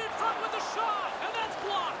 Right in front with the shot, and that's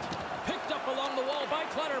blocked. Picked up along the wall by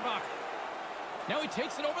Clutterbuck. Now he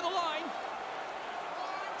takes it over the line.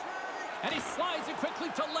 And he slides it quickly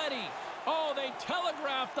to Leddy. Oh, they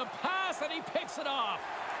telegraph the pass, and he picks it off.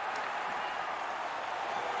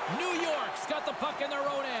 New York's got the puck in their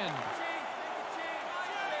own end.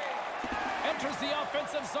 Enters the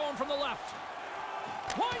offensive zone from the left.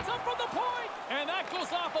 Winds up from the point, and that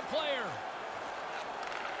goes off a player.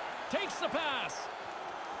 Takes the pass.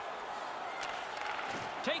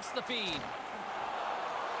 Takes the feed.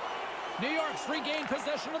 New York's regained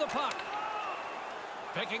possession of the puck.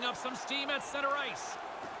 Picking up some steam at center ice.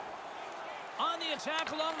 On the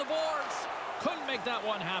attack along the boards. Couldn't make that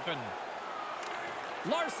one happen.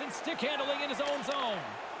 Larson stick handling in his own zone.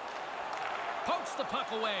 Pokes the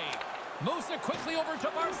puck away. Moves it quickly over to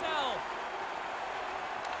Barzal.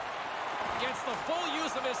 Gets the full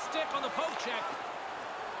use of his stick on the poke check.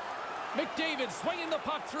 McDavid swinging the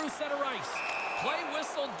puck through center ice. Play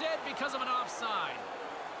whistle dead because of an offside.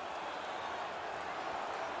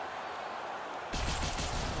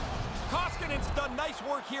 Koskinen's done nice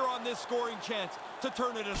work here on this scoring chance to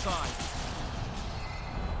turn it aside.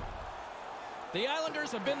 The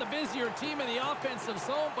Islanders have been the busier team in the offensive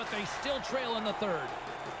zone, but they still trail in the third.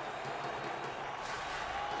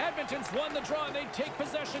 Edmonton's won the draw, and they take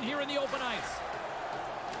possession here in the open ice.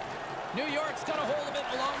 New York's got a hold of it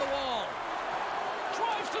along the wall.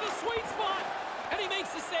 Drives to the sweet spot, and he makes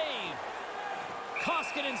the save.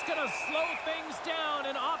 Koskinen's going to slow things down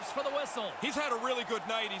and opts for the whistle. He's had a really good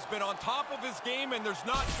night. He's been on top of his game, and there's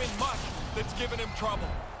not been much that's given him trouble.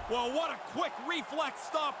 Well, what a quick reflex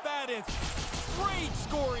stop that is. Great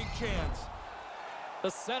scoring chance. The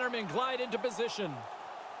centermen glide into position.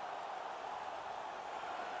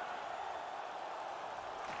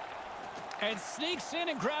 And sneaks in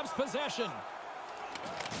and grabs possession.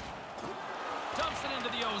 Dumps it into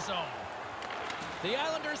the O-zone. The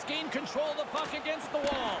Islanders gain control of the puck against the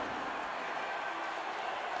wall.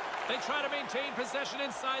 They try to maintain possession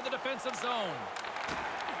inside the defensive zone.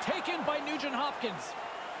 Taken by Nugent-Hopkins.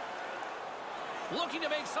 Looking to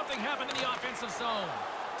make something happen in the offensive zone.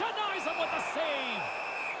 Denies him with a save.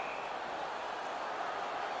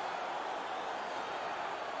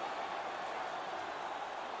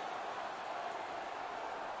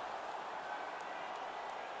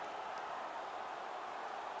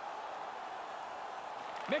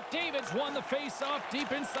 McDavid's won the face-off deep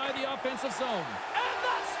inside the offensive zone. And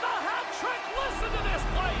that's the hat trick. Listen to this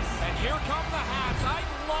place. And here come the hats. I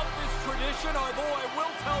love this tradition, although I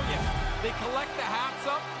will tell you, they collect the hats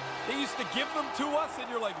up. They used to give them to us, and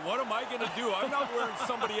you're like, what am I going to do? I'm not wearing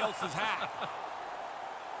somebody else's hat.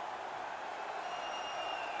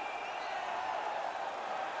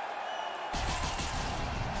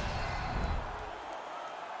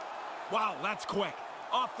 Wow, that's quick.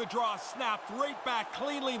 Off the draw, snapped right back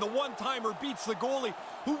cleanly. The one-timer beats the goalie,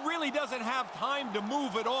 who really doesn't have time to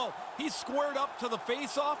move at all. He's squared up to the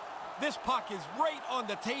face-off. This puck is right on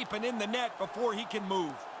the tape and in the net before he can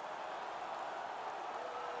move.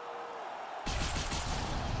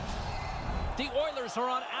 The Oilers are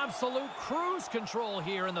on absolute cruise control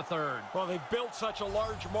here in the third. Well, they've built such a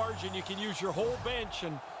large margin, you can use your whole bench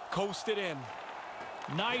and coast it in.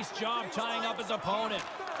 Nice job tying up his opponent.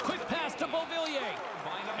 Quick pass to Beauvillier.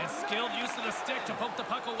 And skilled use of the stick to poke the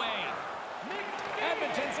puck away.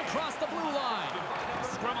 Edmonton's across the blue line.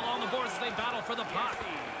 Scrum along the boards as they battle for the puck.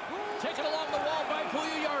 Taken along the wall by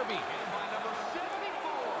Puljujarvi.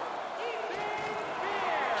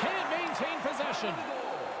 Can't maintain possession.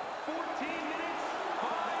 14 minutes, 5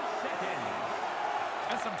 seconds.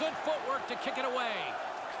 And some good footwork to kick it away.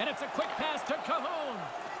 And it's a quick pass to Cahoon.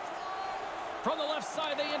 From the left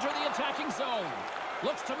side, they enter the attacking zone.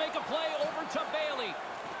 Looks to make a play over to Bailey.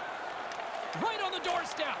 Right on the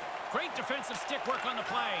doorstep. Great defensive stick work on the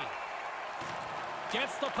play.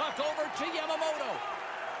 Gets the puck over to Yamamoto.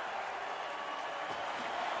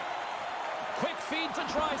 Quick feed to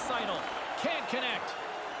Draisaitl. Can't connect.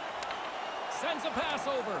 Sends a pass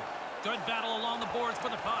over. Good battle along the boards for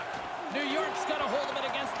the puck. New York's got a hold of it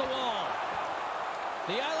against the wall.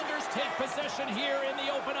 The Islanders take possession here in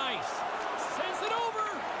the open ice. Sends it over.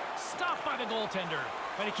 Stopped by the goaltender.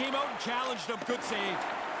 And he came out and challenged him. Good save.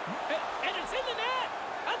 And it's in the net.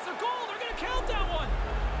 That's a goal. They're going to count that one.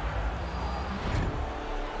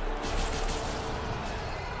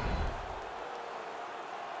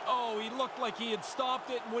 Oh, he looked like he had stopped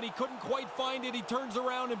it, and when he couldn't quite find it, he turns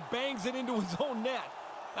around and bangs it into his own net.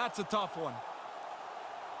 That's a tough one.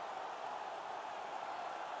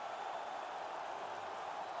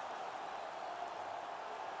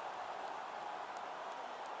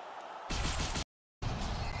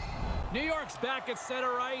 New York's back at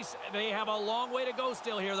center ice. They have a long way to go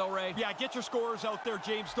still here, though, Ray. Yeah, get your scorers out there,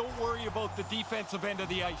 James. Don't worry about the defensive end of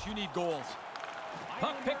the ice. You need goals.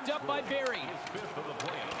 Puck picked up by Barrie.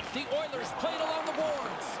 The Oilers played along the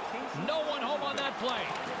boards. No one home on that play.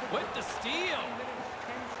 With the steal.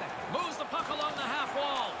 Moves the puck along the half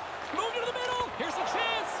wall. Moved to the middle. Here's a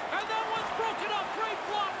chance. And that one's broken up. Great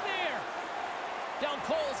block there. Del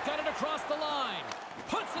Cole's got it across the line.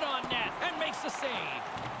 Puts it on net and makes the save.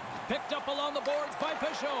 Picked up along the boards by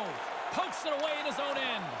Peugeot. Pokes it away in his own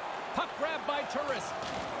end. Puck grabbed by Turris.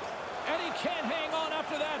 And he can't hang on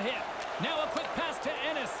after that hit. Now a quick pass to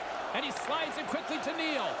Ennis. And he slides it quickly to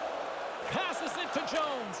Neal. Passes it to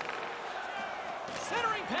Jones.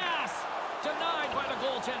 Centering pass. Denied by the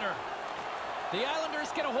goaltender. The Islanders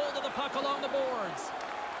get a hold of the puck along the boards.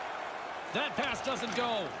 That pass doesn't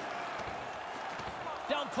go.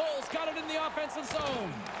 Del Cole's got it in the offensive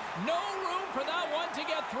zone. No room for that one to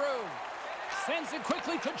get through. Sends it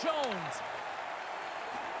quickly to Jones.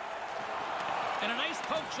 And a nice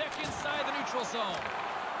poke check inside the neutral zone.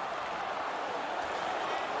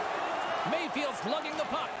 Mayfield's lugging the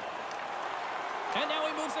puck. And now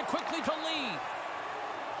he moves it quickly to Lee.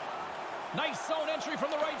 Nice zone entry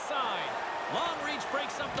from the right side. Long reach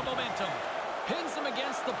breaks up the momentum. Pins him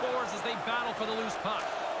against the boards as they battle for the loose puck.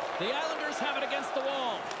 The Islanders have it against the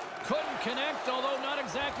wall. Couldn't connect, although not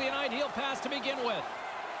exactly an ideal pass to begin with.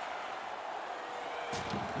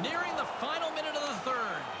 Nearing the final minute of the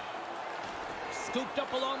third. Scooped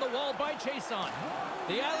up along the wall by Chason.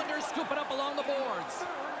 The Islanders scoop it up along the boards.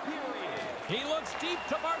 He looks deep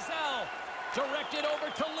to Barzal. Directed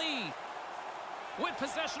over to Lee. With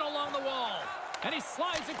possession along the wall. And he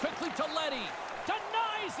slides it quickly to Leddy.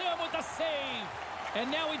 Denies him with the save.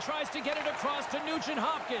 And now he tries to get it across to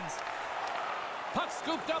Nugent-Hopkins. Puck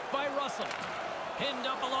scooped up by Russell. Pinned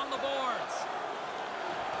up along the boards.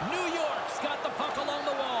 New York's got the puck along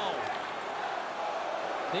the wall.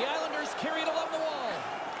 The Islanders carry it along the wall.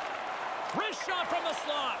 Wrist shot from the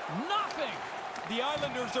slot. Nothing. The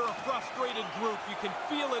Islanders are a frustrated group. You can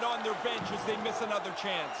feel it on their bench as they miss another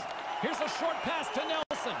chance. Here's a short pass to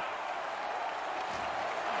Nelson.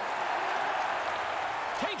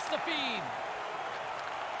 Takes the feed.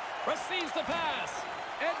 Receives the pass.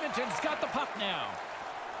 Edmonton's got the puck now.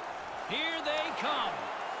 Here they come.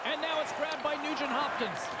 And now it's grabbed by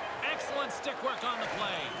Nugent-Hopkins. Excellent stick work on the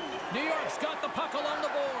play. New York's got the puck along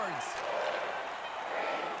the boards.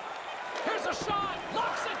 Here's a shot.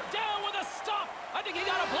 Locks it down with a stop. I think he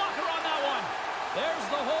got a blocker on that one. There's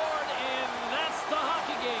the horn, and that's the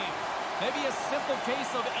hockey game. Maybe a simple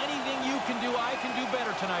case of anything you can do, I can do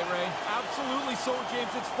better tonight, Ray. Absolutely so,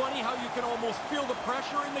 James. It's funny how you can almost feel the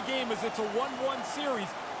pressure in the game as it's a 1-1 series.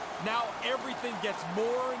 Now everything gets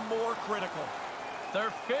more and more critical.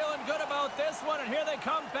 They're feeling good about this one, and here they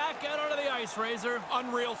come back out onto the ice, Razor.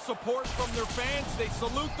 Unreal support from their fans. They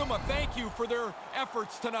salute them. A thank you for their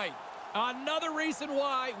efforts tonight. Another reason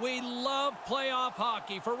why we love playoff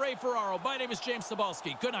hockey. For Ray Ferraro, my name is James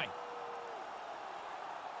Cybulski. Good night.